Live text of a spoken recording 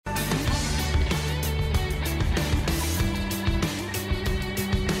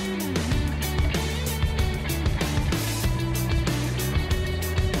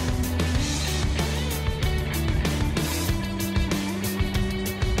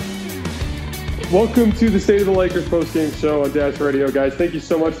Welcome to the State of the Lakers postgame show on Dash Radio, guys. Thank you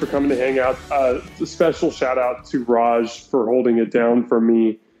so much for coming to hang out. A special shout out to Raj for holding it down for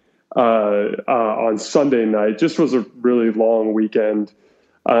me on Sunday night. Just was a really long weekend.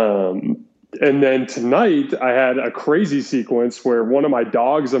 And then tonight I had a crazy sequence where one of my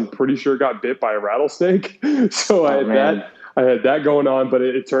dogs, I'm pretty sure, got bit by a rattlesnake. So I had that going on, but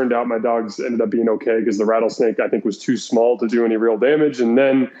it turned out my dogs ended up being okay because the rattlesnake, I think, was too small to do any real damage. And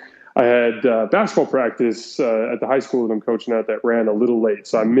then I had basketball practice at the high school that I'm coaching at that ran a little late.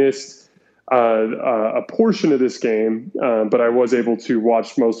 So I missed a portion of this game, but I was able to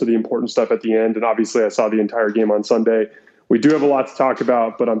watch most of the important stuff at the end. And obviously I saw the entire game on Sunday. We do have a lot to talk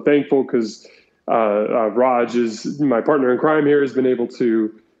about, but I'm thankful because Raj, is my partner in crime here, has been able to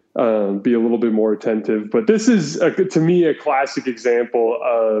be a little bit more attentive. But this is, to me, a classic example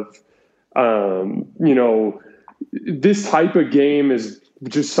of, this type of game is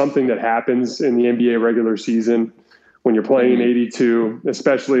just something that happens in the NBA regular season when you're playing 82,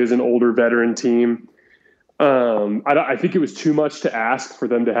 especially as an older veteran team. I think it was too much to ask for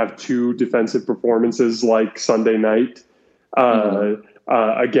them to have two defensive performances like Sunday night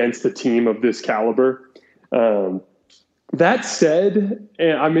against a team of this caliber. That said,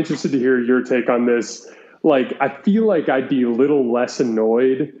 and I'm interested to hear your take on this. Like, I feel like I'd be a little less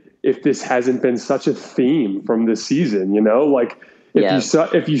annoyed if this hasn't been such a theme from this season,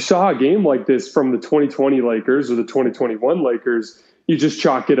 if you saw a game like this from the 2020 Lakers or the 2021 Lakers, you just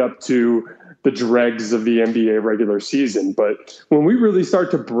chalk it up to the dregs of the NBA regular season. But when we really start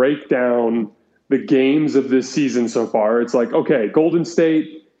to break down the games of this season so far, it's like, okay, Golden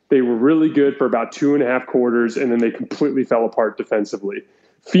State, they were really good for about 2.5 quarters, and then they completely fell apart defensively.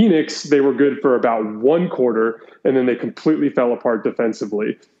 Phoenix, they were good for about 1 quarter, and then they completely fell apart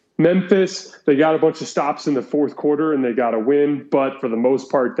defensively. Memphis, they got a bunch of stops in the fourth quarter and they got a win. But for the most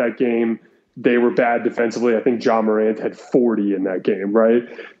part, that game, they were bad defensively. I think Ja Morant had 40 in that game, right?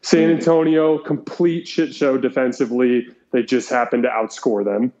 San Antonio, complete shit show defensively. They just happened to outscore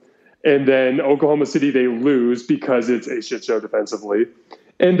them. And then Oklahoma City, they lose because it's a shit show defensively.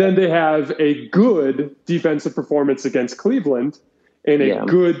 And then they have a good defensive performance against Cleveland and a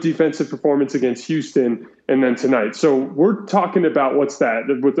good defensive performance against Houston, and then tonight. So we're talking about, what's that?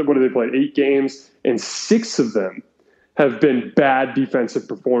 What do they play? 8 games, and 6 of them have been bad defensive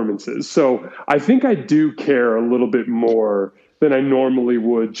performances. So I think I do care a little bit more than I normally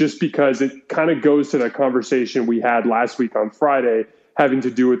would, just because it kind of goes to that conversation we had last week on Friday, having to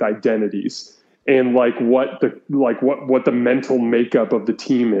do with identities and what the mental makeup of the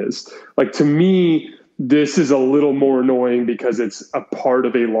team is. Like, to me, this is a little more annoying because it's a part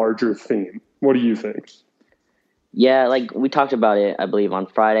of a larger theme. What do you think? Yeah, like we talked about it, I believe, on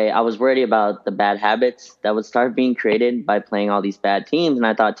Friday. I was worried about the bad habits that would start being created by playing all these bad teams. And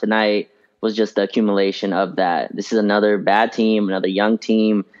I thought tonight was just the accumulation of that. This is another bad team, another young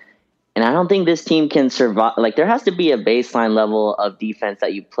team. And I don't think this team can survive. Like, there has to be a baseline level of defense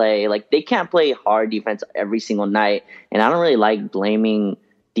that you play. Like, they can't play hard defense every single night. And I don't really like blaming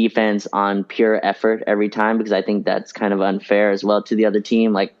defense on pure effort every time, because I think that's kind of unfair as well to the other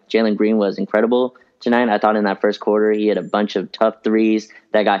team. Like, Jalen Green was incredible tonight. I thought in that first quarter he had a bunch of tough threes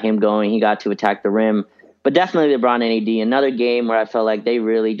that got him going. He got to attack the rim. But definitely LeBron and AD, another game where I felt like they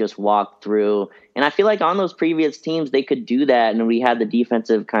really just walked through. And I feel like on those previous teams they could do that, and we had the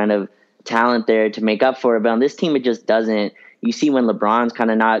defensive kind of talent there to make up for it. But on this team, it just doesn't. You see when LeBron's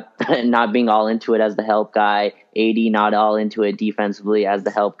kind of not being all into it as the help guy, AD not all into it defensively as the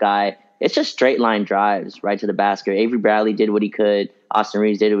help guy. It's just straight line drives right to the basket. Avery Bradley did what he could. Austin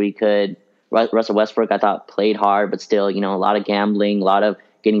Reeves did what he could. Russell Westbrook, I thought, played hard, but still, a lot of gambling, a lot of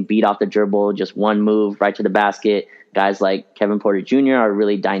getting beat off the dribble, just one move right to the basket. Guys like Kevin Porter Jr. are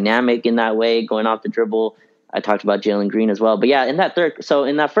really dynamic in that way, going off the dribble. I talked about Jalen Green as well. But yeah, in that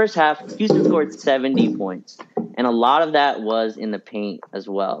first half, Houston scored 70 points. And a lot of that was in the paint as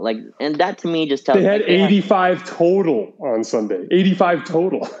well. And that to me just tells me. They had 85 total on Sunday. 85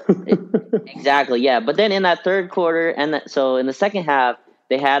 total. Exactly, yeah. But then in that third quarter, so in the second half,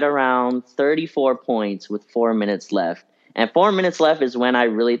 they had around 34 points with 4 minutes left. And 4 minutes left is when I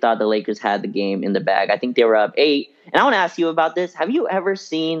really thought the Lakers had the game in the bag. I think they were up 8. And I want to ask you about this. Have you ever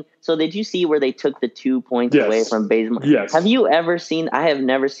seen – so did you see where they took the 2 points away from Bazemore? Yes. Have you ever seen – I have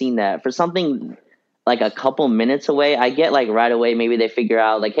never seen that. For something like a couple minutes away, I get right away maybe they figure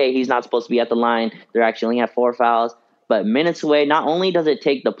out hey, he's not supposed to be at the line. They're actually only have 4 fouls. But minutes away, not only does it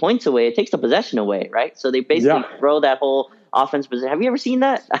take the points away, it takes the possession away, right? So they basically throw that whole – offense position. Have you ever seen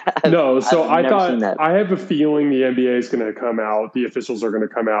that? No. So I have a feeling the NBA is going to come out. The officials are going to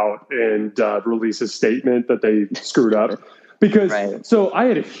come out and release a statement that they screwed up. Because Right. so I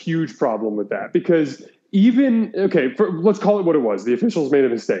had a huge problem with that because let's call it what it was. The officials made a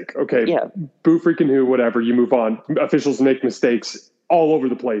mistake. Okay, Yeah. boo freaking who, whatever. You move on. Officials make mistakes all over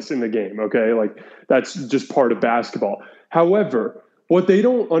the place in the game. Okay, like that's just part of basketball. However, what they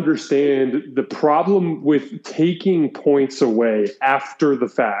don't understand, the problem with taking points away after the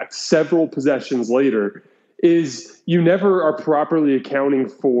fact, several possessions later, is you never are properly accounting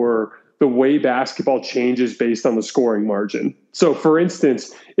for the way basketball changes based on the scoring margin. So, for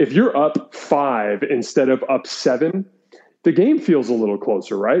instance, if you're up 5 instead of up 7, the game feels a little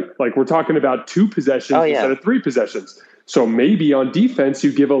closer, right? Like we're talking about 2 possessions instead of 3 possessions. So maybe on defense,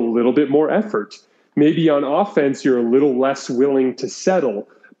 you give a little bit more effort. Maybe on offense, you're a little less willing to settle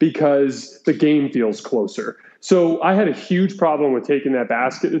because the game feels closer. So I had a huge problem with taking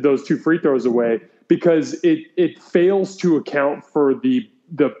those 2 free throws away because it fails to account for the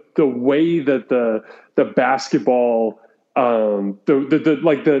way that the basketball the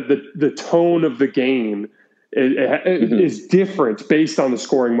tone of the game is different based on the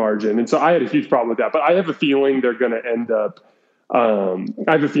scoring margin. And so I had a huge problem with that, but I have a feeling they're going to end up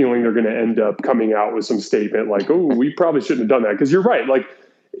coming out with some statement like, "Oh, we probably shouldn't have done that." Because you're right. Like,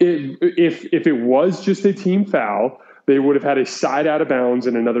 if it was just a team foul, they would have had a side out of bounds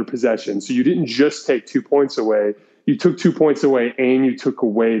in another possession. So you didn't just take 2 points away; you took 2 points away, and you took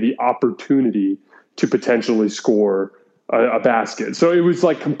away the opportunity to potentially score a basket. So it was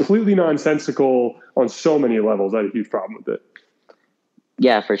like completely nonsensical on so many levels. I had a huge problem with it.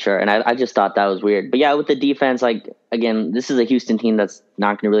 Yeah, for sure. And I just thought that was weird. But yeah, with the defense, like, again, this is a Houston team that's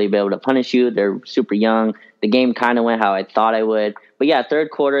not going to really be able to punish you. They're super young. The game kind of went how I thought I would. But yeah, third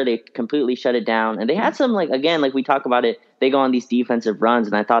quarter, they completely shut it down. And they had some, like, again, like we talk about it, they go on these defensive runs.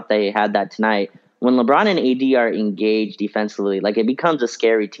 And I thought they had that tonight. When LeBron and AD are engaged defensively, like, it becomes a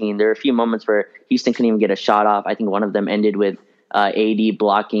scary team. There are a few moments where Houston couldn't even get a shot off. I think one of them ended with AD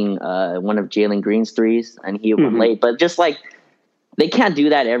blocking one of Jalen Green's threes, and he went late. But just like, they can't do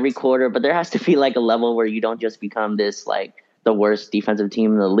that every quarter, but there has to be like a level where you don't just become this like the worst defensive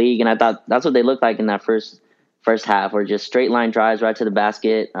team in the league. And I thought that's what they looked like in that first half, where just straight line drives right to the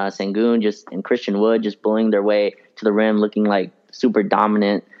basket. Sengun and Christian Wood just bullying their way to the rim, looking like super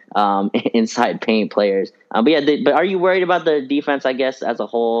dominant inside paint players. But are you worried about the defense, I guess, as a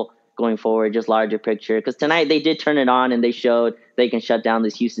whole going forward, just larger picture? Because tonight they did turn it on and they showed they can shut down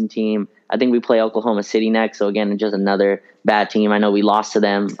this Houston team. I think we play Oklahoma City next. So again, just another bad team. I know we lost to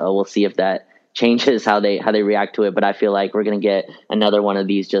them. We'll see if that changes how they react to it. But I feel like we're going to get another one of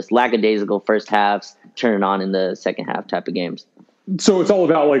these just lackadaisical first halves, turn it on in the second half type of games. So it's all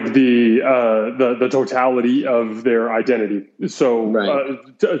about like the totality of their identity. So Right.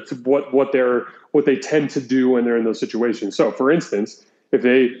 what they tend to do when they're in those situations. So for instance, if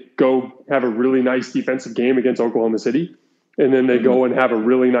they go have a really nice defensive game against Oklahoma City, and then they go and have a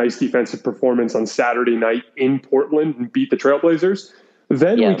really nice defensive performance on Saturday night in Portland and beat the Trailblazers,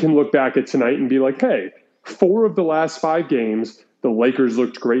 then we can look back at tonight and be like, hey, 4 of the last 5 games, the Lakers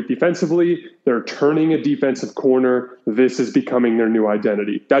looked great defensively. They're turning a defensive corner. This is becoming their new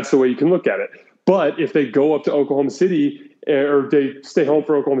identity. That's the way you can look at it. But if they go up to Oklahoma City, or they stay home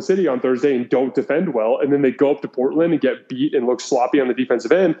for Oklahoma City on Thursday and don't defend well, and then they go up to Portland and get beat and look sloppy on the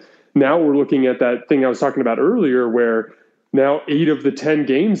defensive end, now we're looking at that thing I was talking about earlier where now 8 of the 10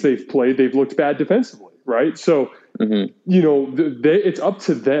 games they've played, they've looked bad defensively, right? So, it's up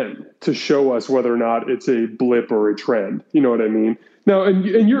to them to show us whether or not it's a blip or a trend. You know what I mean? Now, and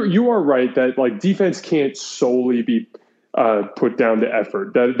you are right that like defense can't solely be put down to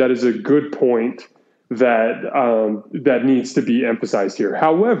effort. That is a good point that needs to be emphasized here.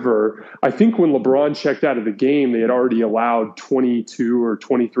 However, I think when LeBron checked out of the game, they had already allowed 22 or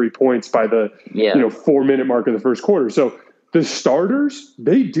 23 points by the 4-minute mark of the first quarter. So the starters,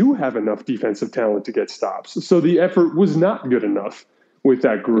 they do have enough defensive talent to get stops. So the effort was not good enough with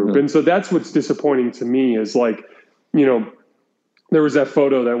that group. And so that's what's disappointing to me is like, there was that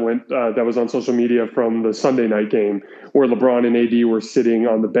photo that was on social media from the Sunday night game where LeBron and AD were sitting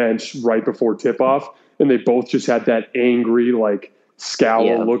on the bench right before tip-off, and they both just had that angry, like,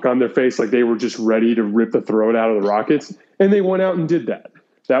 scowl look on their face, like they were just ready to rip the throat out of the Rockets, and they went out and did that.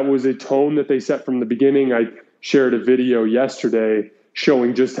 That was a tone that they set from the beginning. I shared a video yesterday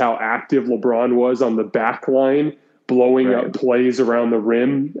showing just how active LeBron was on the back line, blowing up plays around the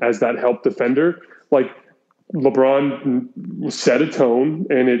rim as that help defender. Like, LeBron set a tone,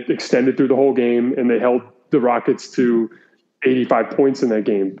 and it extended through the whole game, and they held the Rockets to 85 points in that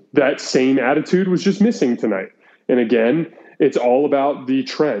game. That same attitude was just missing tonight. And again, it's all about the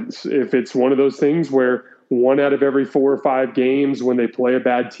trends. If it's one of those things where 1 out of every 4 or 5 games when they play a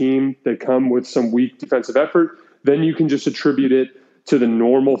bad team, they come with some weak defensive effort, then you can just attribute it to the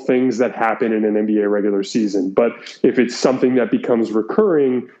normal things that happen in an NBA regular season. But if it's something that becomes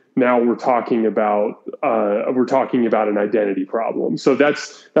recurring, now we're talking about an identity problem. So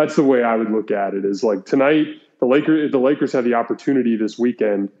that's the way I would look at it. Is like tonight, the Lakers have the opportunity this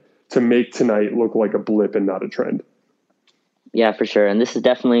weekend to make tonight look like a blip and not a trend. Yeah, for sure. And this is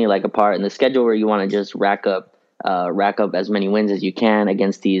definitely like a part in the schedule where you want to just rack up as many wins as you can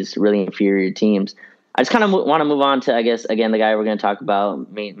against these really inferior teams. I just kind of want to move on to, I guess, again, the guy we're going to talk about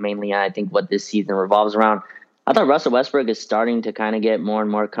mainly, I think, what this season revolves around. I thought Russell Westbrook is starting to kind of get more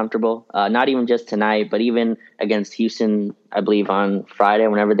and more comfortable, not even just tonight, but even against Houston, I believe, on Friday,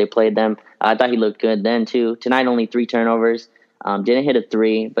 whenever they played them. I thought he looked good then, too. Tonight, only 3 turnovers. Didn't hit a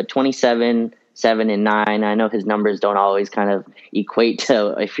 3, but 27, 7, and 9. I know his numbers don't always kind of equate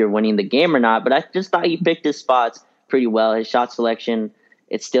to if you're winning the game or not, but I just thought he picked his spots pretty well. His shot selection,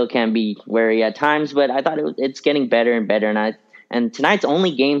 it still can be wary at times, but I thought it's getting better and better. And tonight's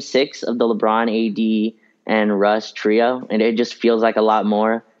only game 6 of the LeBron, AD, and Russ trio, and it just feels like a lot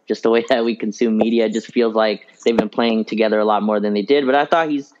more. Just the way that we consume media, it just feels like they've been playing together a lot more than they did. But I thought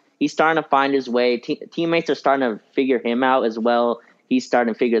he's starting to find his way. Teammates are starting to figure him out as well. He's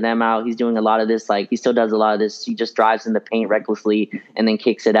starting to figure them out. He's doing a lot of this. Like, he still does a lot of this. He just drives in the paint recklessly and then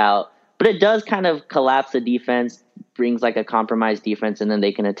kicks it out. But it does kind of collapse the defense, brings like a compromised defense, and then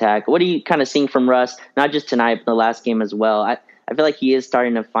they can attack. What are you kind of seeing from Russ? Not just tonight, but the last game as well. I feel like he is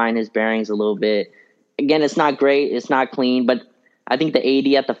starting to find his bearings a little bit. Again, it's not great. It's not clean. But I think the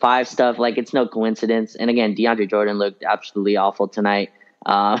AD at the 5 stuff, like, it's no coincidence. And again, DeAndre Jordan looked absolutely awful tonight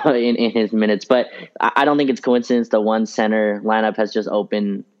in his minutes. But I don't think it's coincidence. The 1 center lineup has just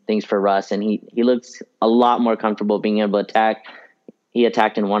opened things for Russ, and he looks a lot more comfortable being able to attack. He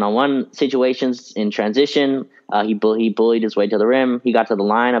attacked in one-on-one situations in transition. He bullied his way to the rim. He got to the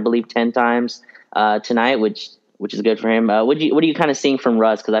line, I believe, 10 times tonight, which is good for him. What are you kind of seeing from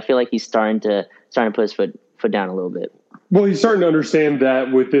Russ? Because I feel like he's starting to put his foot down a little bit. Well, he's starting to understand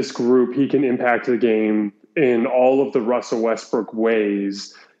that with this group, he can impact the game in all of the Russell Westbrook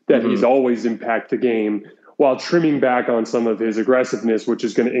ways that he's always impacted the game, while trimming back on some of his aggressiveness, which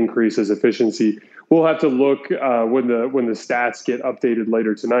is going to increase his efficiency. We'll have to look when the stats get updated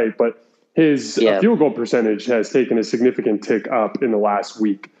later tonight, but his field goal percentage has taken a significant tick up in the last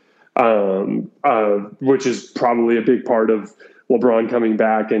week, which is probably a big part of LeBron coming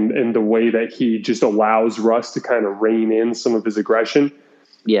back and the way that he just allows Russ to kind of rein in some of his aggression.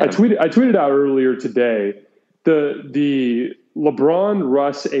 Yeah, I tweeted out earlier today the LeBron,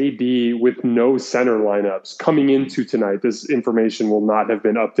 Russ, AD with no center lineups coming into tonight. This information will not have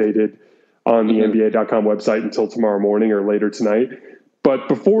been updated on the NBA.com website until tomorrow morning or later tonight. But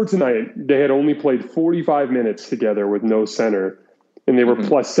before tonight, they had only played 45 minutes together with no center, and they were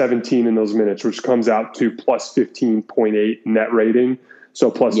plus 17 in those minutes, which comes out to plus 15.8 net rating. So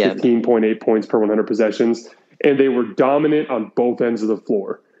plus 15.8 points per 100 possessions. And they were dominant on both ends of the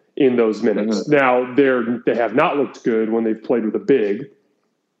floor in those minutes. Now, they have not looked good when they've played with a big,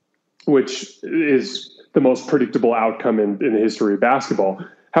 which is the most predictable outcome in the history of basketball.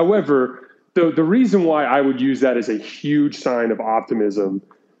 However, the reason why I would use that as a huge sign of optimism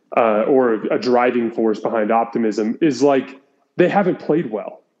or a driving force behind optimism is like they haven't played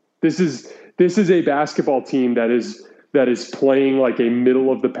well. This is a basketball team that is playing like a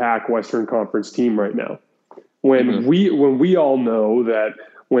middle of the pack Western Conference team right now. When we all know that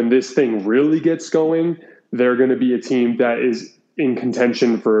when this thing really gets going, they're going to be a team that is in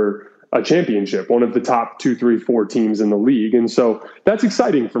contention for a championship, one of the top 2, 3, 4 teams in the league. And so that's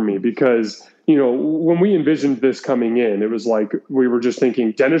exciting for me because, when we envisioned this coming in, it was like we were just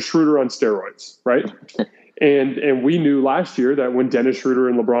thinking Dennis Schroeder on steroids, right? And we knew last year that when Dennis Schroeder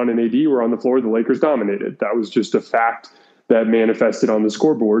and LeBron and AD were on the floor, the Lakers dominated. That was just a fact that manifested on the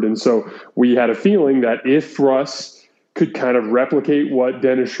scoreboard. And so we had a feeling that if Russ could kind of replicate what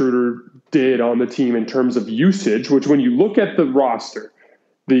Dennis Schroeder did on the team in terms of usage, which when you look at the roster,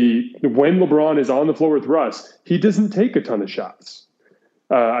 when LeBron is on the floor with Russ, he doesn't take a ton of shots.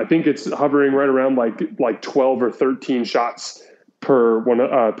 I think it's hovering right around like 12 or 13 shots per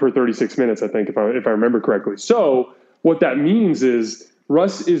 36 minutes, I think, if I remember correctly. So what that means is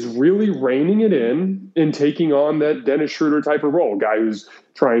Russ is really reining it in and taking on that Dennis Schroeder type of role, guy who's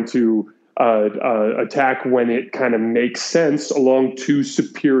trying to attack when it kind of makes sense along 2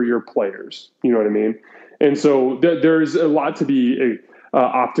 superior players. You know what I mean? And so there's a lot to be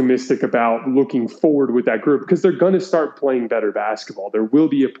optimistic about looking forward with that group because they're going to start playing better basketball. There will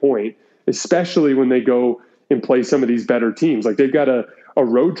be a point, especially when they go and play some of these better teams. Like they've got a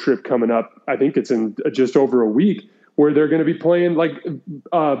road trip coming up. I think it's in just over a week where they're going to be playing like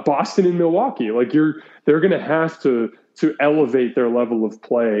Boston and Milwaukee. Like they're going to have to elevate their level of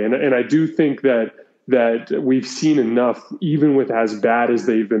play. And I do think that we've seen enough, even with as bad as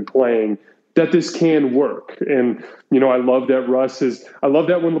they've been playing, that this can work. And, I love that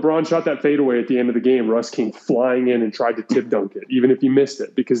when LeBron shot that fadeaway at the end of the game, Russ came flying in and tried to tip dunk it, even if he missed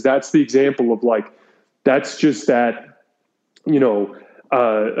it, because that's the example of like, that's just that, he's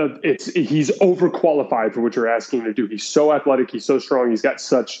overqualified for what you're asking him to do. He's so athletic. He's so strong. He's got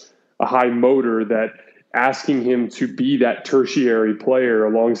such a high motor that asking him to be that tertiary player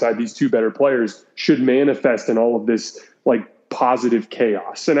alongside these two better players should manifest in all of this like positive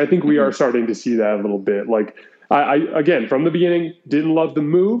chaos. And I think we are starting to see that a little bit. Like I again, from the beginning, didn't love the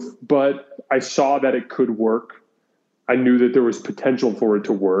move, but I saw that it could work. I knew that there was potential for it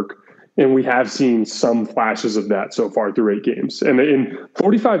to work. And we have seen some flashes of that so far through 8 games. And in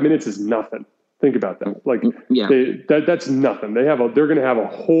 45 minutes is nothing. Think about that. Like that's nothing. They're going to have a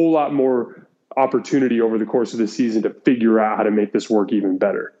whole lot more opportunity over the course of the season to figure out how to make this work even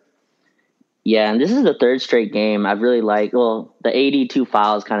better. Yeah, and this is the third straight game I've really liked. Well, the 82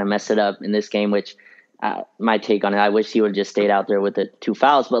 fouls kind of messed it up in this game, which my take on it, I wish he would have just stayed out there with the 2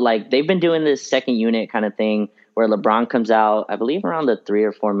 fouls. But like they've been doing this second unit kind of thing where LeBron comes out, I believe around the 3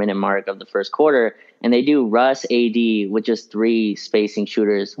 or 4 minute mark of the first quarter, and they do Russ, AD with just 3 spacing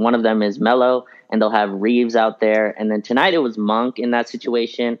shooters. One of them is Melo, and they'll have Reeves out there. And then tonight it was Monk in that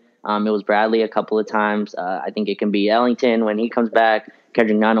situation. It was Bradley a couple of times. I think it can be Ellington when he comes back,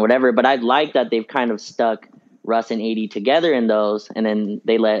 Kendrick Nunn or whatever. But I like that they've kind of stuck Russ and AD together in those. And then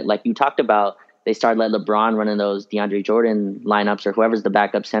they let, like you talked about, they started letting LeBron run in those DeAndre Jordan lineups or whoever's the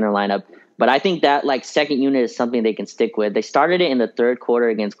backup center lineup. But I think that like second unit is something they can stick with. They started it in the third quarter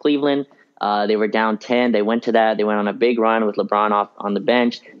against Cleveland. They were down 10. They went to that. They went on a big run with LeBron off on the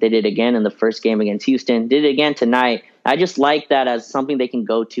bench. They did it again in the first game against Houston. Did it again tonight. I just like that as something they can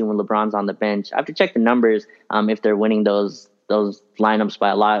go to when LeBron's on the bench. I have to check the numbers if they're winning those lineups by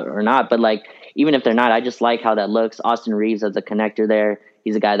a lot or not. But like even if they're not, I just like how that looks. Austin Reeves as a connector there.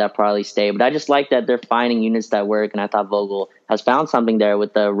 He's a guy that probably stay. But I just like that they're finding units that work. And I thought Vogel has found something there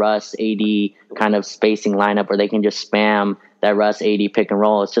with the Russ AD kind of spacing lineup where they can just spam that Russ AD pick and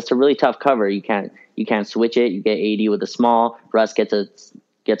roll. It's just a really tough cover. You can't switch it. You get AD with a small. Russ gets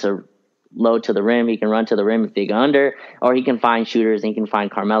a load to the rim. He can run to the rim if they go under, or he can find shooters and he can find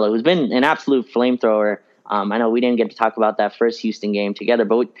Carmelo, who's been an absolute flamethrower. I know we didn't get to talk about that first Houston game together,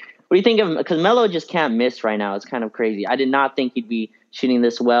 but what do you think of, because Melo just can't miss right now. It's kind of crazy. I did not think he'd be shooting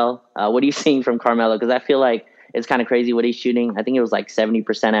this well. What are you seeing from Carmelo? Because I feel like it's kind of crazy what he's shooting. I think it was like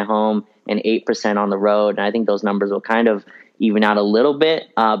 70% at home and 8% on the road. And I think those numbers will kind of even out a little bit.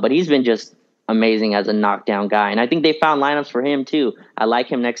 But he's been just amazing as a knockdown guy. And I think they found lineups for him too. I like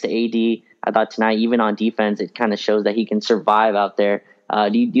him next to AD. I thought tonight, even on defense, it kind of shows that he can survive out there.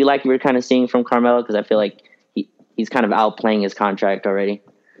 Do you like what you're kind of seeing from Carmelo? Because I feel like he's kind of outplaying his contract already.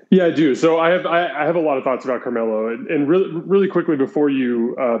 Yeah, I do. So I have a lot of thoughts about Carmelo, and really quickly before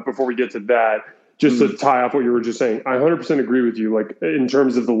we get to that, just to tie off what you were just saying, I 100% agree with you. Like in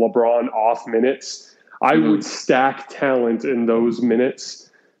terms of the LeBron off minutes, I would stack talent in those minutes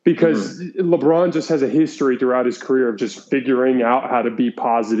because LeBron just has a history throughout his career of just figuring out how to be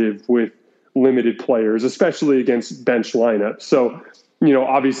positive with limited players, especially against bench lineups. So,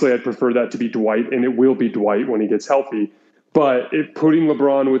 obviously I'd prefer that to be Dwight, and it will be Dwight when he gets healthy. But putting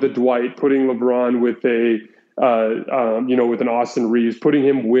LeBron with a Dwight, putting LeBron with with an Austin Reeves, putting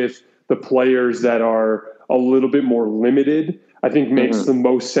him with the players that are a little bit more limited, I think makes the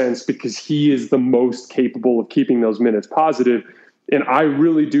most sense because he is the most capable of keeping those minutes positive. And I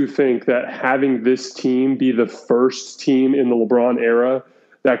really do think that having this team be the first team in the LeBron era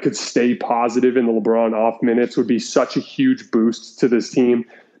that could stay positive in the LeBron off minutes would be such a huge boost to this team,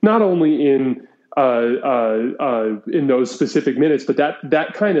 not only in those specific minutes, but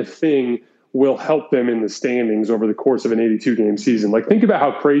that kind of thing will help them in the standings over the course of an 82 game season. Like think about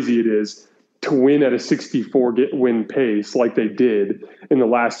how crazy it is to win at a 64 win pace like they did in the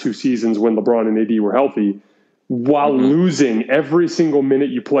last 2 seasons when LeBron and AD were healthy, while losing every single minute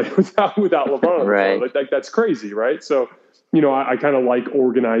you play without LeBron. Right. Like that's crazy, right? So, I kind of like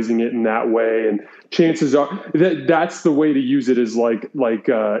organizing it in that way, and chances are that's the way to use it is like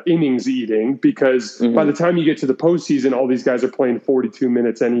innings eating, because by the time you get to the postseason, all these guys are playing 42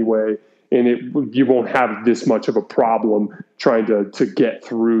 minutes anyway, and you won't have this much of a problem trying to get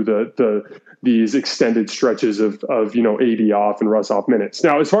through these extended stretches of AD off and Russ off minutes.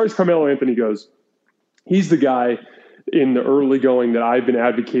 Now, as far as Carmelo Anthony goes, he's the guy in the early going that I've been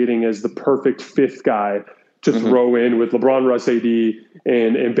advocating as the perfect fifth guy to throw in with LeBron, Russ, AD,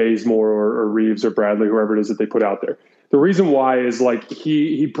 and Bazemore or Reeves or Bradley, whoever it is that they put out there. The reason why is like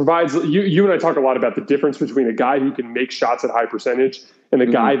he provides you and I talk a lot about the difference between a guy who can make shots at high percentage and a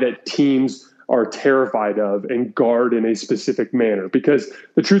guy that teams are terrified of and guard in a specific manner. Because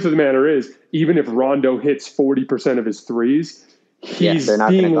the truth of the matter is, even if Rondo hits 40% of his threes, he's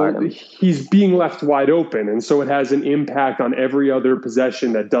being left wide open. And so it has an impact on every other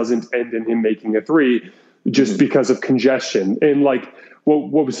possession that doesn't end in him making a three just because of congestion. And like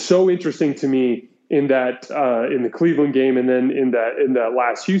what was so interesting to me in that in the Cleveland game and then in that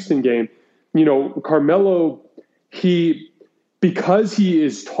last Houston game, you know, Carmelo, because he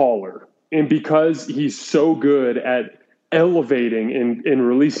is taller and because he's so good at elevating and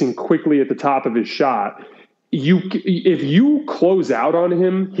releasing quickly at the top of his shot, if you close out on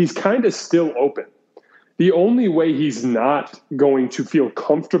him, he's kind of still open. The only way he's not going to feel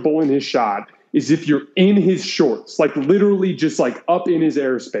comfortable in his shot is if you're in his shorts, like literally just like up in his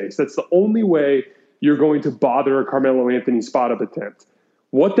airspace. That's the only way you're going to bother a Carmelo Anthony spot-up attempt.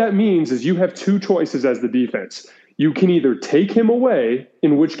 What that means is you have two choices as the defense. You can either take him away,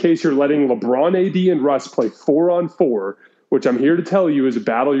 in which case you're letting LeBron, AD, and Russ play 4-on-4, which I'm here to tell you is a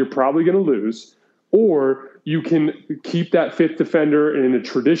battle you're probably going to lose, or you can keep that fifth defender in a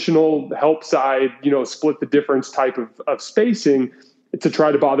traditional help side, you know, split the difference type of spacing to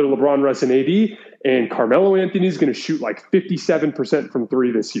try to bother LeBron, Russ, and AD. And Carmelo Anthony is going to shoot like 57% from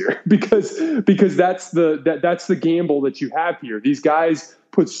three this year because that's the gamble that you have here. These guys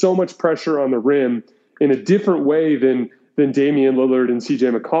put so much pressure on the rim in a different way than Damian Lillard and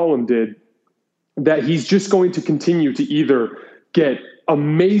CJ McCollum did, that he's just going to continue to either get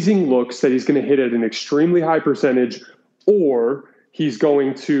amazing looks that he's going to hit at an extremely high percentage, or he's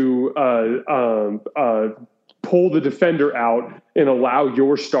going to pull the defender out and allow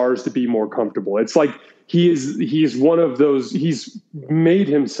your stars to be more comfortable. It's like he's one of those. He's made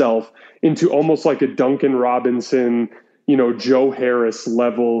himself into almost like a Duncan Robinson, you know, Joe Harris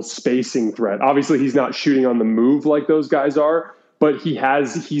level spacing threat. Obviously, he's not shooting on the move like those guys are, but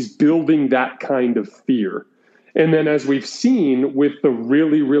he's building that kind of fear. And then as we've seen with the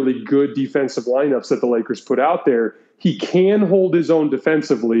really, really good defensive lineups that the Lakers put out there, he can hold his own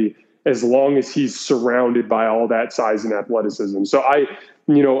defensively as long as he's surrounded by all that size and athleticism. So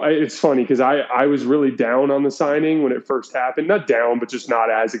it's funny because I was really down on the signing when it first happened. Not down, but just not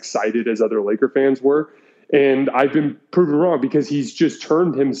as excited as other Laker fans were. And I've been proven wrong because he's just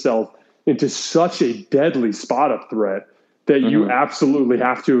turned himself into such a deadly spot-up threat that you absolutely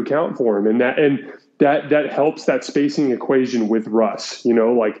have to account for him. And that helps that spacing equation with Russ. You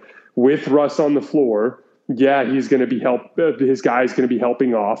know, like with Russ on the floor, yeah, he's going to be his guy's going to be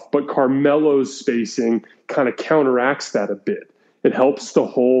helping off, but Carmelo's spacing kind of counteracts that a bit. It helps the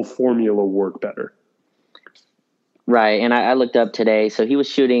whole formula work better. Right, and I looked up today, so he was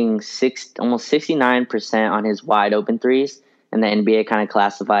shooting almost 69% on his wide open threes, and the NBA kind of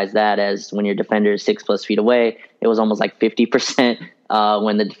classifies that as when your defender is 6+ feet away. It was almost like 50%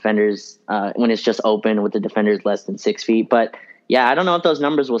 when the defenders when it's just open with the defenders less than 6 feet. But yeah, I don't know if those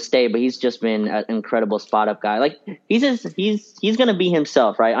numbers will stay, but he's just been an incredible spot up guy. Like he's gonna be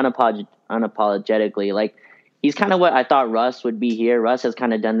himself, right? Unapologetically. Like he's kind of what I thought Russ would be here. Russ has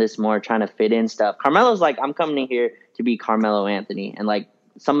kind of done this more trying to fit in stuff. Carmelo's like, I'm coming in here to be Carmelo Anthony. And like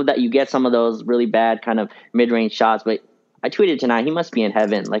some of that, you get some of those really bad kind of mid-range shots, but I tweeted tonight, he must be in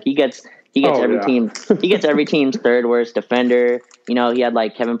heaven. Like he gets every team's third worst defender. You know, he had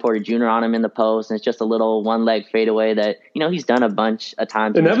like Kevin Porter Jr. on him in the post, and it's just a little one leg fadeaway that, you know, he's done a bunch of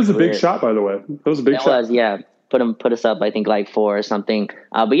times. And that was a big shot, by the way. That was a big shot. Yeah. Put us up, I think, like 4 or something.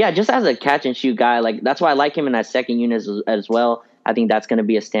 But yeah, just as a catch and shoot guy, like that's why I like him in that second unit as well. I think that's going to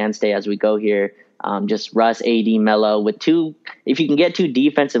be a standstay as we go here. Just Russ, AD, Melo with two. If you can get two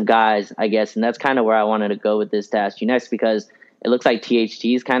defensive guys, I guess, and that's kind of where I wanted to go with this task next, because it looks like THT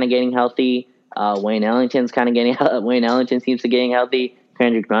is kind of getting healthy. Wayne Ellington seems to getting healthy.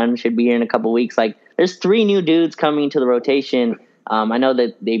 Kendrick Nunn should be here in a couple weeks. Like there's 3 new dudes coming to the rotation. I know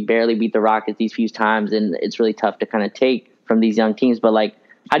that they barely beat the Rockets these few times, and it's really tough to kind of take from these young teams. But like,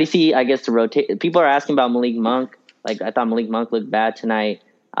 how do you see, I guess, the rotate? People are asking about Malik Monk. Like I thought Malik Monk looked bad tonight.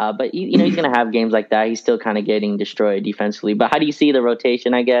 But he's going to have games like that. He's still kind of getting destroyed defensively. But how do you see the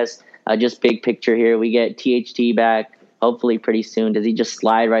rotation, I guess? Just big picture here. We get THT back hopefully pretty soon. Does he just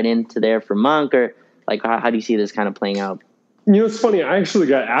slide right into there for Monk, or like how do you see this kind of playing out? It's funny. I actually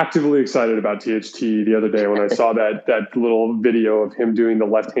got actively excited about THT the other day when I saw that little video of him doing the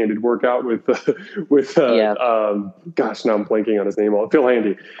left-handed workout with gosh, now I'm blanking on his name. Phil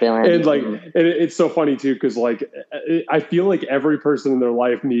Handy. And it's so funny too because like I feel like every person in their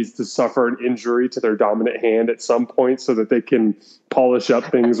life needs to suffer an injury to their dominant hand at some point so that they can polish up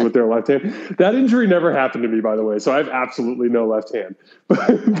things with their left hand. That injury never happened to me, by the way, so I have absolutely no left hand.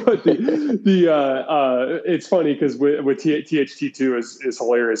 But it's funny because with THT2 is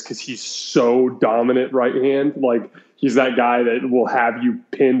hilarious because he's so dominant right hand. Like he's that guy that will have you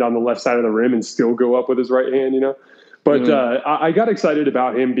pinned on the left side of the rim and still go up with his right hand, But I got excited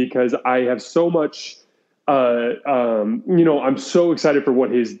about him because I have so much. I'm so excited for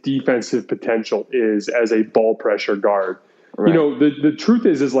what his defensive potential is as a ball pressure guard. Right. The truth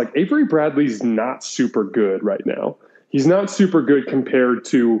is like Avery Bradley's not super good right now. He's not super good compared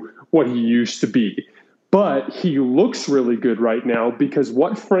to what he used to be, but he looks really good right now because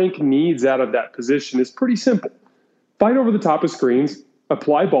what Frank needs out of that position is pretty simple. Fight over the top of screens,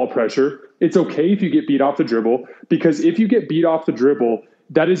 apply ball pressure. It's okay if you get beat off the dribble because if you get beat off the dribble,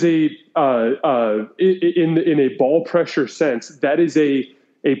 that is in a ball pressure sense, that is a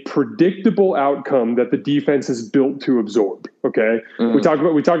predictable outcome that the defense is built to absorb. Okay, we talk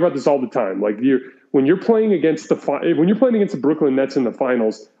about this all the time. Like when you're playing against the Brooklyn Nets in the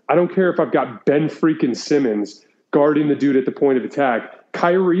finals, I don't care if I've got Ben freaking Simmons guarding the dude at the point of attack.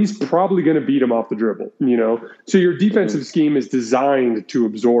 Kyrie's probably going to beat him off the dribble. So your defensive scheme is designed to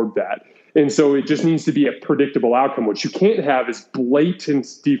absorb that. And so it just needs to be a predictable outcome. What you can't have is blatant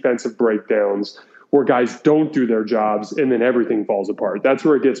defensive breakdowns where guys don't do their jobs and then everything falls apart. That's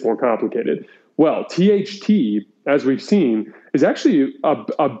where it gets more complicated. Well, THT, as we've seen, is actually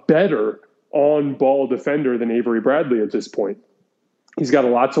a better on-ball defender than Avery Bradley at this point. He's got a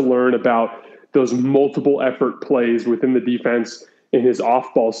lot to learn about those multiple effort plays within the defense and his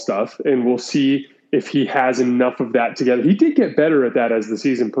off-ball stuff, and we'll see if he has enough of that together. He did get better at that as the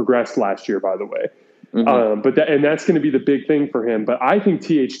season progressed last year, by the way. Mm-hmm. That's going to be the big thing for him. But I think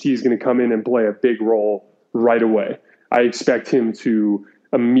THT is going to come in and play a big role right away. I expect him to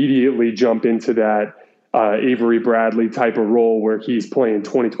immediately jump into that Avery Bradley type of role where he's playing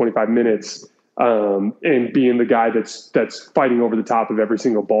 20, 25 minutes and being the guy that's fighting over the top of every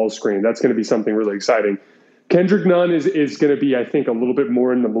single ball screen. That's going to be something really exciting. Kendrick Nunn is going to be, I think, a little bit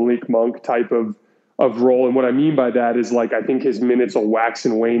more in the Malik Monk type of role. And what I mean by that is, like, I think his minutes will wax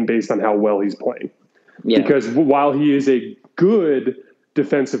and wane based on how well he's playing. Yeah. Because while he is a good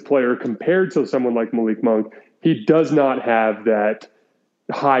defensive player compared to someone like Malik Monk, he does not have that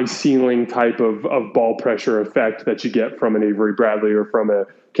high ceiling type of ball pressure effect that you get from an Avery Bradley or from a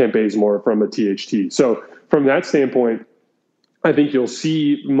Kent Bazemore or from a THT. So from that standpoint, I think you'll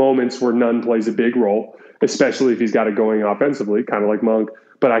see moments where Nunn plays a big role, especially if he's got it going offensively, kind of like Monk.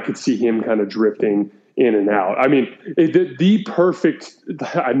 But I could see him kind of drifting in and out. I mean, the perfect.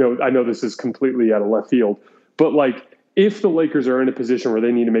 I know this is completely out of left field, but like if the Lakers are in a position where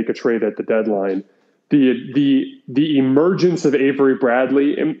they need to make a trade at the deadline, the emergence of Avery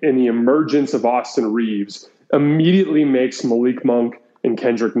Bradley and the emergence of Austin Reeves immediately makes Malik Monk and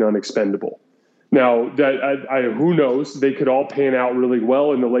Kendrick Nunn expendable. Now, who knows? They could all pan out really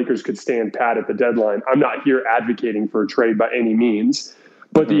well, and the Lakers could stand pat at the deadline. I'm not here advocating for a trade by any means,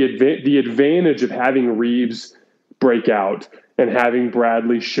 but the advantage of having Reeves break out and having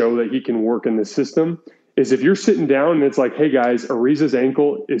Bradley show that he can work in the system is if you're sitting down and it's like, hey, guys, Ariza's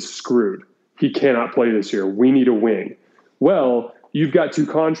ankle is screwed. He cannot play this year. We need a wing. Well, you've got two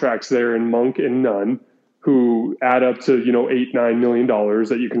contracts there in Monk and Nunn, who add up to, $8-9 million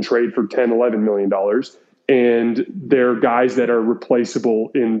that you can trade for $10-11 million. And they're guys that are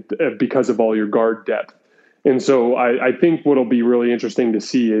replaceable because of all your guard depth. And so I think what'll be really interesting to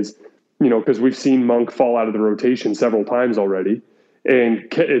see is, because we've seen Monk fall out of the rotation several times already. And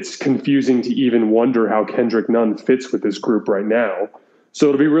it's confusing to even wonder how Kendrick Nunn fits with this group right now. So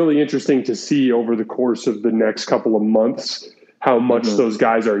it'll be really interesting to see over the course of the next couple of months how much those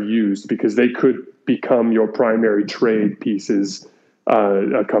guys are used, because they could become your primary trade pieces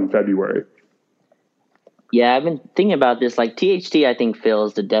come February. Yeah, I've been thinking about this. Like THT, I think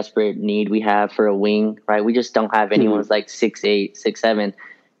fills the desperate need we have for a wing, right? We just don't have anyone who's like 6'8", 6'7".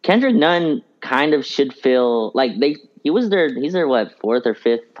 Kendrick Nunn kind of should feel like he's their fourth or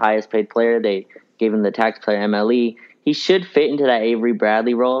fifth highest paid player. They gave him the tax player MLE. He should fit into that Avery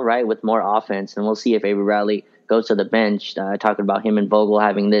Bradley role, right, with more offense. And we'll see if Avery Bradley goes to the bench. Talking about him and Vogel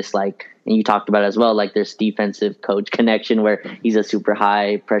having this, like, and you talked about it as well, like this defensive coach connection where he's a super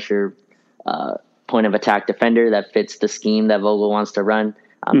high pressure point of attack defender that fits the scheme that Vogel wants to run.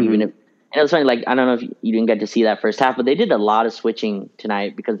 Even And it was funny, like, I don't know if you didn't get to see that first half, but they did a lot of switching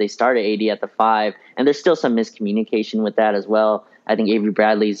tonight because they started AD at the 5, and there's still some miscommunication with that as well. I think Avery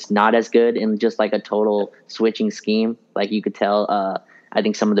Bradley's not as good in just like a total switching scheme. Like you could tell, I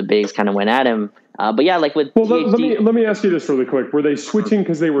think some of the bigs kind of went at him. But yeah, like with let me ask you this really quick. Were they switching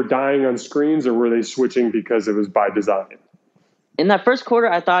because they were dying on screens, or were they switching because it was by design? In that first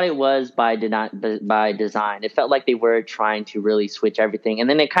quarter, I thought it was by design. It felt like they were trying to really switch everything. And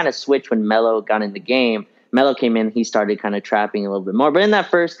then it kind of switched when Melo got in the game. Melo came in, he started kind of trapping a little bit more. But in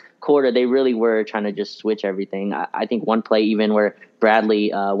that first quarter, they really were trying to just switch everything. I think one play even where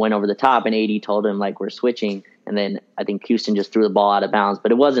Bradley went over the top and AD told him, like, we're switching. And then I think Houston just threw the ball out of bounds.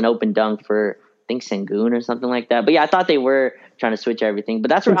 But it was an open dunk for, I think, Sengun or something like that. But yeah, I thought they were trying to switch everything. But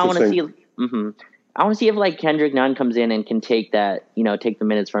that's what I want to see. I want to see if like Kendrick Nunn comes in and can take that, take the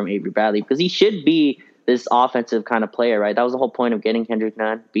minutes from Avery Bradley, because he should be this offensive kind of player, right? That was the whole point of getting Kendrick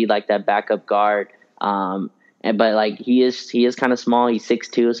Nunn, be like that backup guard. But like he is kind of small. He's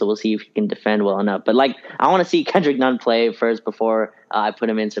 6'2", so we'll see if he can defend well enough. But like I want to see Kendrick Nunn play first before I put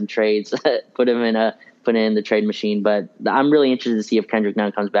him in some trades, put him in the trade machine. But I'm really interested to see if Kendrick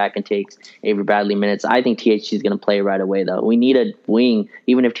Nunn comes back and takes Avery Bradley minutes. I think THC is going to play right away, though. We need a wing,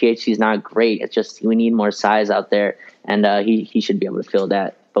 even if THC is not great. It's just we need more size out there, and he should be able to fill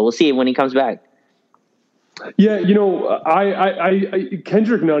that. But we'll see when he comes back. Yeah, I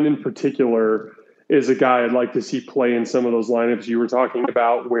Kendrick Nunn in particular is a guy I'd like to see play in some of those lineups you were talking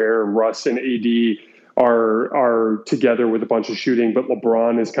about, where Russ and AD are together with a bunch of shooting, but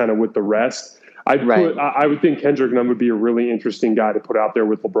LeBron is kind of with the rest. I would think Kendrick Nunn would be a really interesting guy to put out there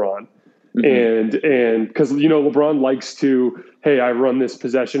with LeBron. Mm-hmm. And because, LeBron likes to, hey, I run this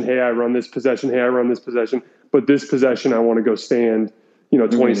possession. Hey, I run this possession. Hey, I run this possession. But this possession, I want to go stand,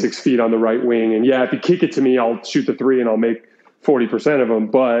 26 feet on the right wing. And yeah, if you kick it to me, I'll shoot the three and I'll make 40% of them.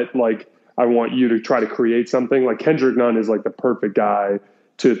 But like, I want you to try to create something. Like Kendrick Nunn is like the perfect guy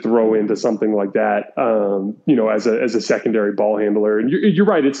to throw into something like that, as a secondary ball handler. And you're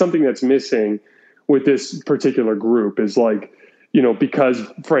right. It's something that's missing with this particular group is like, because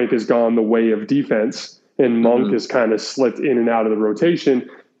Frank has gone the way of defense and Monk has kind of slipped in and out of the rotation.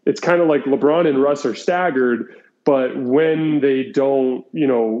 It's kind of like LeBron and Russ are staggered, but when they don't,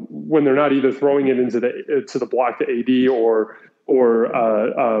 when they're not either throwing it into the block to AD or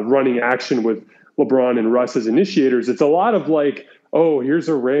running action with LeBron and Russ as initiators, it's a lot of like, oh, here's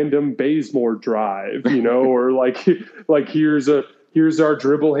a random Bazemore drive, or like here's our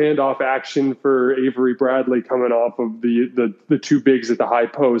dribble handoff action for Avery Bradley coming off of the two bigs at the high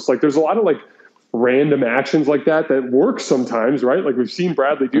post. Like there's a lot of like random actions like that work sometimes, right? Like we've seen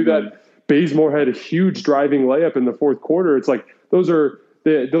Bradley do that. Bazemore had a huge driving layup in the fourth quarter. It's like those are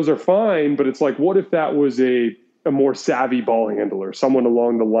fine, but it's like, what if that was a more savvy ball handler, someone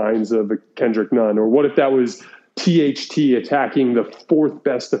along the lines of a Kendrick Nunn, or what if that was THT attacking the fourth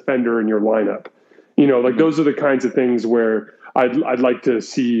best defender in your lineup? Like those are the kinds of things where I'd like to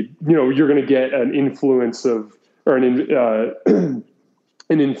see, you're going to get an influence of, or an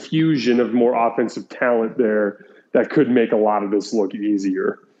infusion of more offensive talent there that could make a lot of this look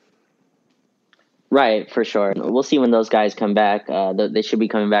easier. Right, for sure. We'll see when those guys come back. They should be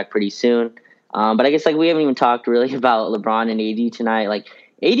coming back pretty soon. But I guess like we haven't even talked really about LeBron and AD tonight. Like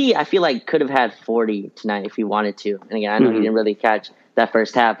AD, I feel like could have had 40 tonight if he wanted to. And again, I know he didn't really catch that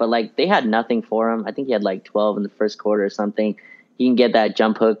first half, but like they had nothing for him. I think he had like 12 in the first quarter or something. He can get that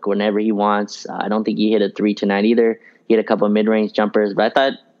jump hook whenever he wants. I don't think he hit a 3 tonight either. He hit a couple of mid-range jumpers, but I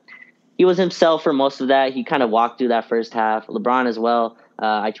thought he was himself for most of that. He kind of walked through that first half. LeBron as well.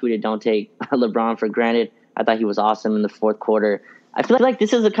 I tweeted, don't take LeBron for granted. I thought he was awesome in the fourth quarter. I feel like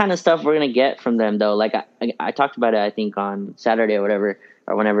this is the kind of stuff we're going to get from them, though. Like I talked about it, I think, on Saturday or whatever,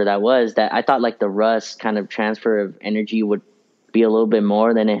 or whenever that was, that I thought like the Russ kind of transfer of energy would be a little bit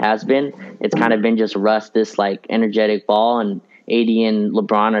more than it has been. It's kind of been just Russ, this like energetic ball, and AD and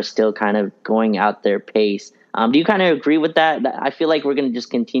LeBron are still kind of going out their pace. Do you kind of agree with that? I feel like we're going to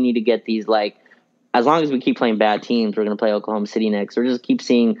just continue to get these, like, as long as we keep playing bad teams, we're going to play Oklahoma City next. We're just keep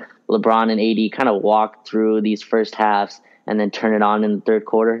seeing LeBron and AD kind of walk through these first halves and then turn it on in the third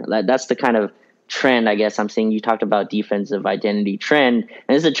quarter. That's the kind of trend, I guess, I'm seeing. You talked about defensive identity trend,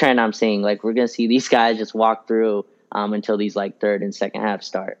 and this is a trend I'm seeing. Like, we're going to see these guys just walk through until these, like, third and second half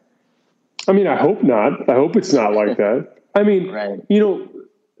start. I mean, I hope not. I hope it's not like that. I mean, right.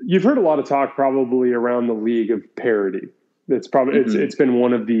 You've heard a lot of talk probably around the league of parity. It's probably it's been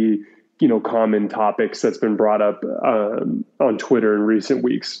one of the common topics that's been brought up on Twitter in recent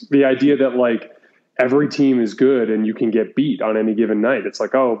weeks. The idea that like every team is good and you can get beat on any given night. It's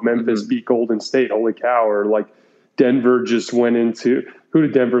like, oh, Memphis beat Golden State, holy cow, or like Denver just went into who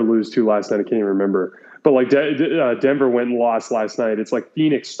did Denver lose to last night? I can't even remember. But like Denver went and lost last night. It's like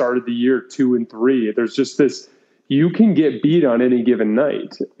Phoenix started the year 2-3. There's just this, you can get beat on any given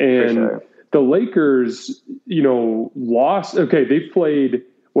night. And sure. the Lakers, lost. Okay, they played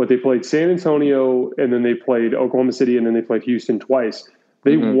San Antonio, and then they played Oklahoma City, and then they played Houston twice.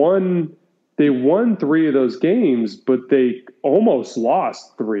 They won 3 of those games, but they almost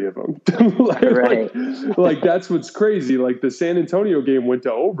lost 3 of them. Right. Like that's what's crazy. Like the San Antonio game went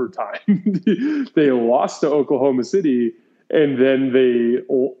to overtime. They lost to Oklahoma City, and then they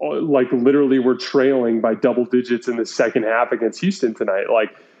like literally were trailing by double digits in the second half against Houston tonight.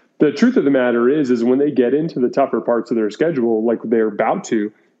 Like the truth of the matter is when they get into the tougher parts of their schedule, like you're about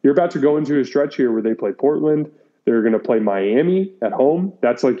to go into a stretch here where they play Portland. They're going to play Miami at home.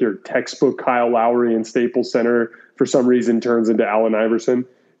 That's like your textbook Kyle Lowry and Staples Center for some reason turns into Allen Iverson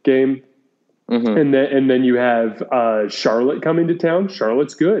game. And then you have Charlotte coming to town.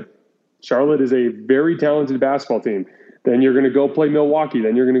 Charlotte's good. Charlotte is a very talented basketball team. Then you're going to go play Milwaukee.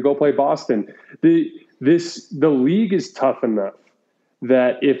 Then you're going to go play Boston. The league is tough enough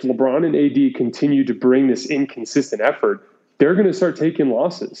that if LeBron and AD continue to bring this inconsistent effort, they're going to start taking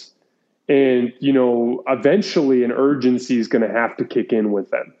losses. And, eventually an urgency is going to have to kick in with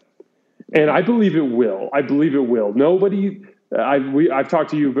them. And I believe it will. I've talked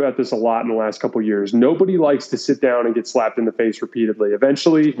to you about this a lot in the last couple of years. Nobody likes to sit down and get slapped in the face repeatedly.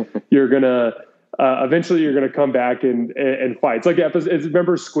 Eventually you're going to come back and fight. It's like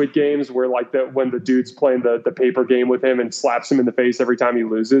remember Squid Games where like when the dude's playing the paper game with him and slaps him in the face every time he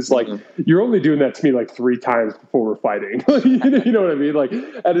loses. Like you're only doing that to me like 3 times before we're fighting. You know what I mean? Like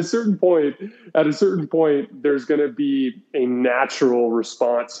at a certain point, there's going to be a natural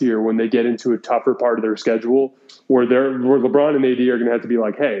response here when they get into a tougher part of their schedule where LeBron and AD are going to have to be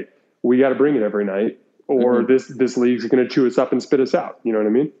like, hey, we got to bring it every night, or this league's going to chew us up and spit us out. You know what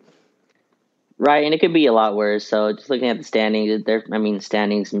I mean? Right, and it could be a lot worse. So just looking at the standings,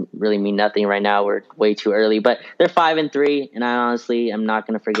 standings really mean nothing right now. We're way too early, but they're 5-3, and I honestly am not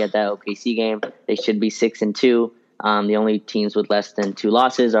going to forget that OKC game. They should be 6-2. The only teams with less than 2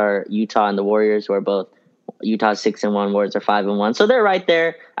 losses are Utah and the Warriors, who are both Utah's 6-1, Warriors are 5-1. So they're right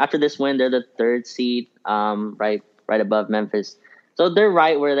there. After this win, they're the 3rd seed, right above Memphis. So they're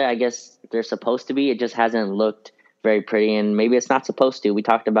right where I guess they're supposed to be. It just hasn't looked very pretty, and maybe it's not supposed to. We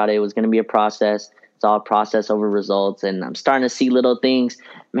talked about it. It was going to be a process. It's all a process over results, and I'm starting to see little things.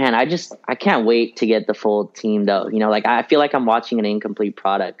 Man, I can't wait to get the full team, though. Like I feel like I'm watching an incomplete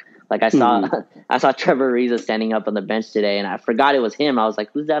product. Like I saw Trevor Ariza standing up on the bench today, and I forgot it was him. I was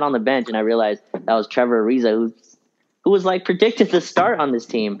like, who's that on the bench? And I realized that was Trevor Ariza, who was like predicted to start on this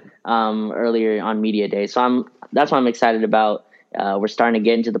team earlier on media day. So that's what I'm excited about. We're starting to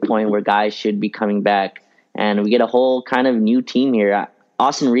get into the point where guys should be coming back, and we get a whole kind of new team here.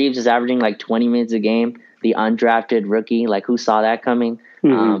 Austin Reeves is averaging like 20 minutes a game, the undrafted rookie. Like, who saw that coming?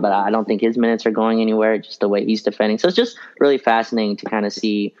 But I don't think his minutes are going anywhere, just the way he's defending. So it's just really fascinating to kind of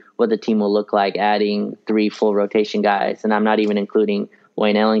see what the team will look like adding 3 full rotation guys. And I'm not even including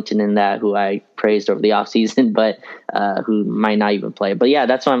Wayne Ellington in that, who I praised over the offseason, but who might not even play. But, yeah,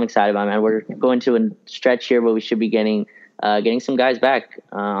 that's what I'm excited about, man. We're going to a stretch here where we should be getting some guys back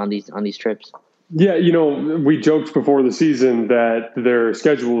on these trips. Yeah, we joked before the season that their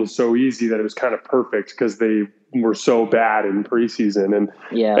schedule was so easy that it was kind of perfect because they were so bad in preseason.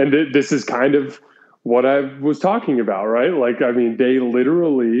 And this is kind of what I was talking about, right? Like, I mean, they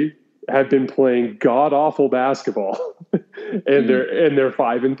literally have been playing god-awful basketball and they're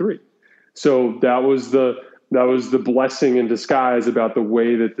 5-3. So that was the blessing in disguise about the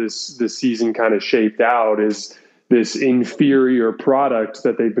way that this season kind of shaped out, is this inferior product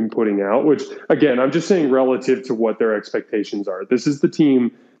that they've been putting out, which, again, I'm just saying relative to what their expectations are. This is the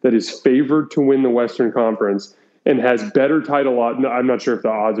team that is favored to win the Western Conference and has better title odds. I'm not sure if the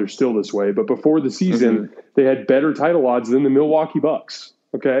odds are still this way, but before the season, they had better title odds than the Milwaukee Bucks.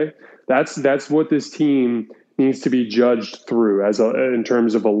 Okay? That's what this team needs to be judged through in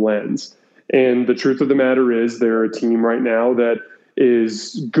terms of a lens. And the truth of the matter is they're a team right now that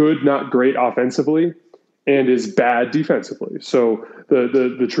is good, not great offensively, and is bad defensively. So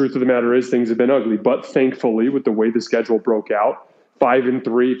the truth of the matter is things have been ugly. But thankfully, with the way the schedule broke out,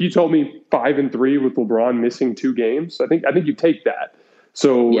 5-3. If you told me 5-3 with LeBron missing 2 games, I think you take that.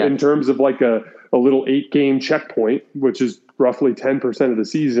 So in terms of like a little 8-game checkpoint, which is roughly 10% of the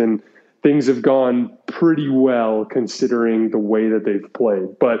season, things have gone pretty well considering the way that they've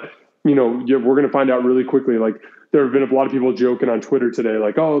played. But we're going to find out really quickly. Like, there have been a lot of people joking on Twitter today,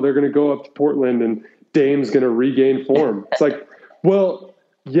 like, oh, they're going to go up to Portland and Dame's going to regain form. It's like, well,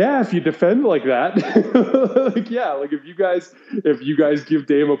 Yeah, if you defend like that, like yeah, like if you guys give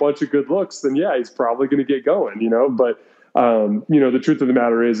Dame a bunch of good looks, then yeah, he's probably going to get going, you know. But the truth of the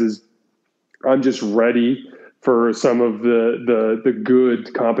matter is I'm just ready for some of the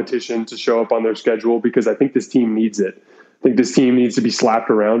good competition to show up on their schedule because I think this team needs it. I think this team needs to be slapped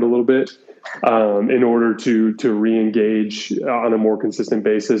around a little bit in order to re-engage on a more consistent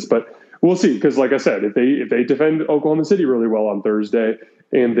basis. But we'll see, because like I said, if they defend Oklahoma City really well on Thursday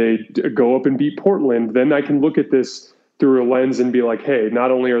and they go up and beat Portland, then I can look at this through a lens and be like, hey, not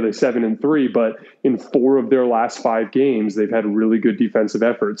only are they 7-3, but in 4 of their last 5 games, they've had really good defensive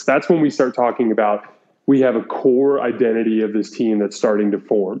efforts. That's when we start talking about we have a core identity of this team that's starting to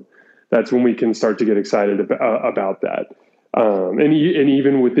form. That's when we can start to get excited about that. And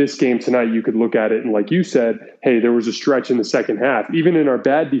even with this game tonight, you could look at it and, like you said, hey, there was a stretch in the second half. Even in our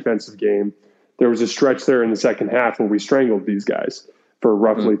bad defensive game, there was a stretch there in the second half where we strangled these guys for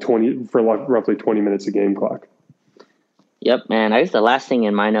roughly 20 minutes of game clock. Yep, man. I guess the last thing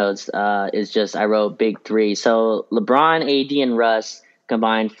in my notes is just I wrote big three. So LeBron, AD, and Russ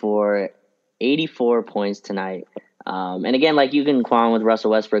combined for 84 points tonight. And again, like you can qualm with Russell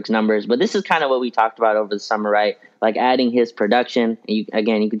Westbrook's numbers, but this is kind of what we talked about over the summer, right? Like adding his production. You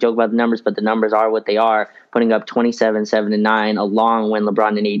can joke about the numbers, but the numbers are what they are, putting up 27, 7, and 9, along when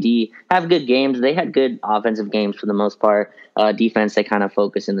LeBron and AD have good games. They had good offensive games for the most part. Defense, they kind of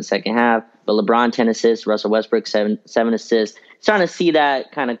focus in the second half. But LeBron, 10 assists, Russell Westbrook, 7 assists. Starting to see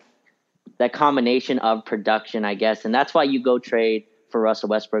that kind of that combination of production, I guess. And that's why you go trade for Russell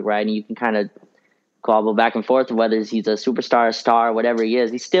Westbrook, right? And you can kind of quabble back and forth whether he's a superstar, a star, whatever he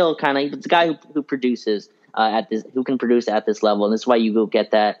is. He's still kind of it's a guy who produces who can produce at this level, and this is why you go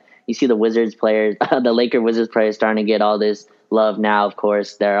get that. You see the Wizards players, the Laker Wizards players, starting to get all this love now. Of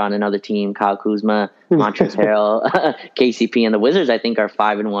course, they're on another team: Kyle Kuzma, Montrezl Harrell, KCP, and the Wizards. I think are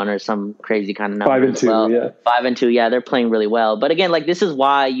 5-1 or some crazy kind of number. 5-2, well. Yeah. 5-2, yeah, they're playing really well. But again, like this is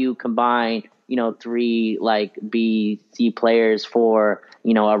why you combine 3 like B, C players for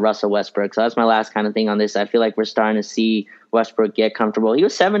a Russell Westbrook. So that's my last kind of thing on this. I feel like we're starting to see Westbrook get comfortable. He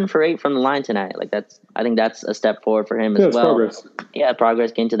was 7 for 8 from the line tonight. Like I think that's a step forward for him as well. Progress. Yeah,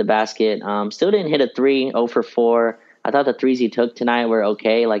 progress getting to the basket. Still didn't hit a 3, 0 for 4. I thought the threes he took tonight were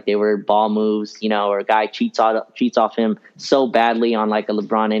okay. Like they were ball moves, or a guy cheats off him so badly on like a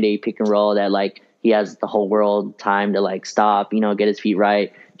LeBron and a pick and roll that like he has the whole world time to like stop, get his feet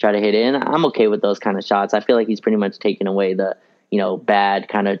right, try to hit it. And I'm okay with those kind of shots. I feel like he's pretty much taken away the bad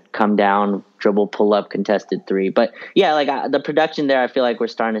kind of come down, dribble, pull up, contested 3. But yeah, like the production there, I feel like we're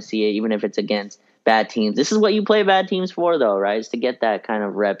starting to see it, even if it's against bad teams. This is what you play bad teams for, though, right? Is to get that kind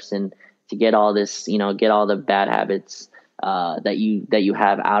of reps and to get all this, get all the bad habits that you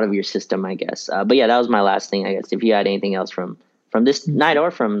have out of your system, I guess. But yeah, that was my last thing, I guess. If you had anything else from this night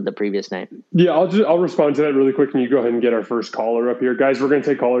or from the previous night. Yeah, I'll respond to that really quick, and you go ahead and get our first caller up here. Guys, we're going to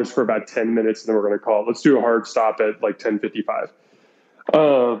take callers for about 10 minutes, and then we're going to call. Let's do a hard stop at like 10:55.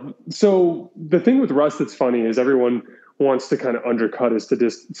 So the thing with Russ that's funny is everyone wants to kind of undercut his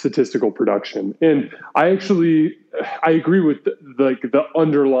statistical production. And I agree with the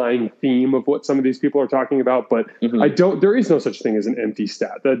underlying theme of what some of these people are talking about, but there is no such thing as an empty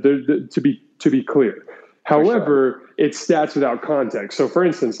stat, to be clear. However, it's stats without context. So for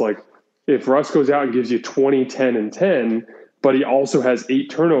instance, like if Russ goes out and gives you 20, 10, and 10, but he also has 8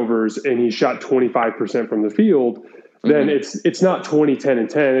 turnovers and he shot 25% from the field, then it's not 20, 10, and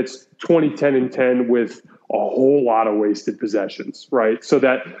 10. It's 20, 10, and 10 with a whole lot of wasted possessions, right? So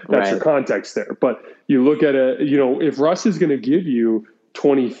that's right. Your context there. But you look at if Russ is going to give you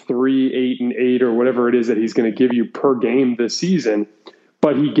 23, 8, and 8, or whatever it is that he's going to give you per game this season,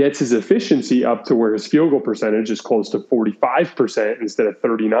 but he gets his efficiency up to where his field goal percentage is close to 45% instead of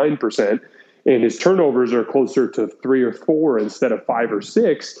 39%, and his turnovers are closer to 3 or 4 instead of 5 or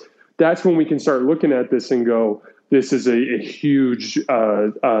 6, that's when we can start looking at this and go, this is a huge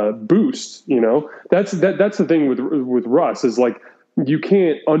boost. That's the thing with Russ is like you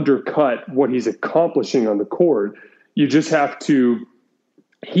can't undercut what he's accomplishing on the court. You just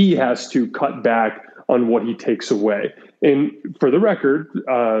he has to cut back on what he takes away. And for the record,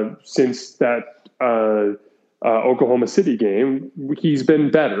 since that Oklahoma City game, he's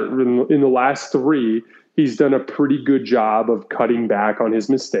been better. In the last 3, he's done a pretty good job of cutting back on his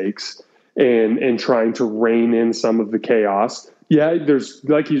mistakes and trying to rein in some of the chaos. Yeah, there's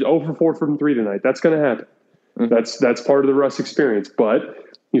like he's 0 for 4 from 3 tonight. That's going to happen. That's part of the Russ experience. But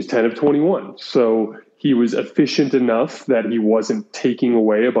he was 10 of 21. So he was efficient enough that he wasn't taking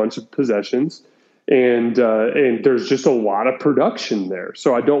away a bunch of possessions. And there's just a lot of production there.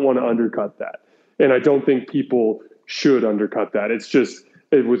 So I don't want to undercut that. And I don't think people should undercut that. It's just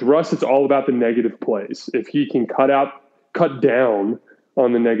With Russ, it's all about the negative plays. If he can cut down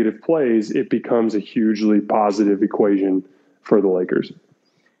on the negative plays, it becomes a hugely positive equation for the Lakers.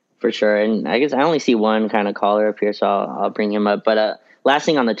 For sure. And I guess I only see one kind of caller up here, so I'll bring him up. But last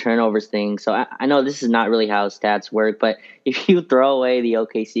thing on the turnovers thing. So I know this is not really how stats work, but if you throw away the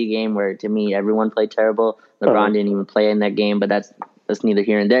OKC game where, to me, everyone played terrible, LeBron didn't even play in that game, but that's neither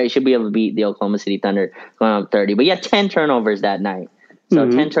here and there. He should be able to beat the Oklahoma City Thunder going up 30. But he had 10 turnovers that night. So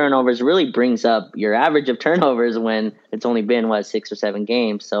 10 turnovers really brings up your average of turnovers when it's only been, 6 or 7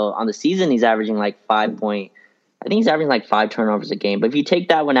 games. So on the season, he's averaging like 5 turnovers a game. But if you take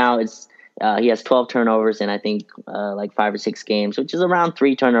that one out, he has 12 turnovers in, I think, like 5 or 6 games, which is around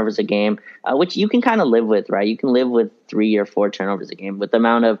 3 turnovers a game, which you can kind of live with, right? You can live with 3 or 4 turnovers a game with the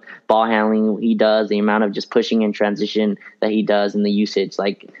amount of ball handling he does, the amount of just pushing in transition that he does, and the usage.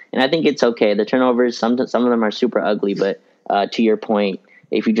 And I think it's okay. The turnovers, some of them are super ugly, but to your point,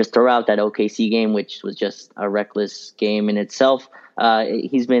 if you just throw out that OKC game, which was just a reckless game in itself,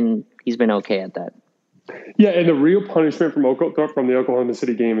 he's been okay at that. Yeah, and the real punishment from the Oklahoma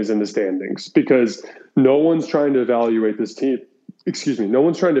City game is in the standings, because no one's trying to evaluate this team. No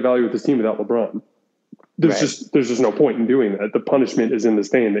one's trying to evaluate this team without LeBron. There's just no point in doing that. The punishment is in the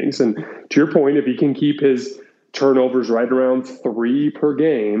standings. And to your point, if he can keep his turnovers right around 3 per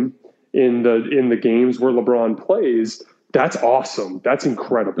game in the games where LeBron plays, that's awesome. That's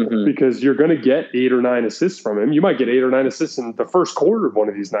incredible, because you're going to get 8 or 9 assists from him. You might get 8 or 9 assists in the first quarter of one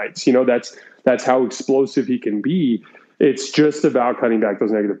of these nights. That's how explosive he can be. It's just about cutting back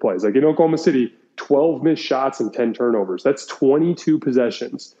those negative plays. Like in Oklahoma City, 12 missed shots and 10 turnovers. That's 22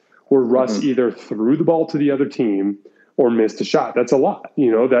 possessions where Russ either threw the ball to the other team or missed a shot. That's a lot,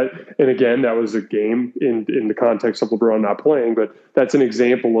 and again, that was a game in the context of LeBron not playing, but that's an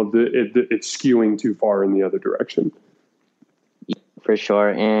example of it's skewing too far in the other direction. For sure.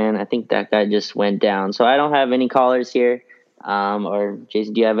 And I think that guy just went down. So I don't have any callers here. Or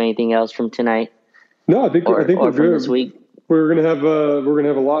Jason, do you have anything else from tonight? No, I think we're good this week. We're gonna have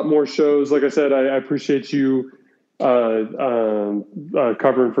a lot more shows. Like I said, I appreciate you covering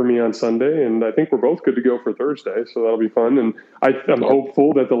for me on Sunday, and I think we're both good to go for Thursday. So that'll be fun. And I'm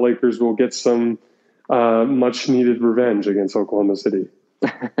hopeful that the Lakers will get some much needed revenge against Oklahoma City.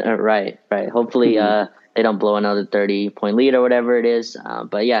 Right. Hopefully, they don't blow another 30-point lead or whatever it is.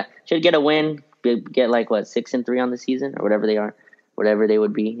 But yeah, should get a win. Get 6-3 on the season or whatever they are, whatever they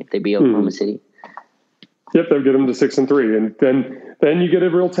would be if they beat Oklahoma City. Yep, they'll get them to 6-3, and then you get a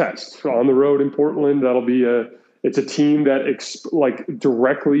real test on the road in Portland. That'll be it's a team that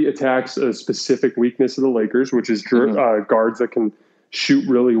directly attacks a specific weakness of the Lakers, which is guards that can shoot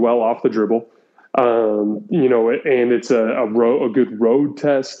really well off the dribble. And it's a good road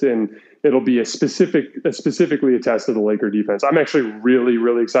test, and it'll be specifically a test of the Laker defense. I'm actually really,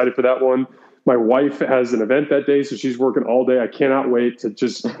 really excited for that one. My wife has an event that day, so she's working all day. I cannot wait to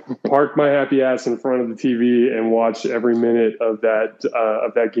just park my happy ass in front of the TV and watch every minute of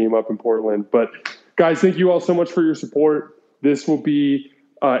that game up in Portland. But guys, thank you all so much for your support. This will be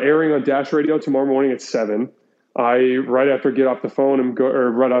airing on Dash Radio tomorrow morning at 7. Right after I get off the phone,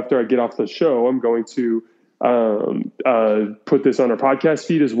 right after I get off the show, I'm going to put this on our podcast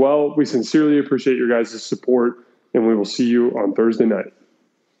feed as well. We sincerely appreciate your guys' support, and we will see you on Thursday night.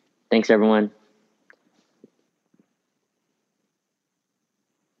 Thanks, everyone.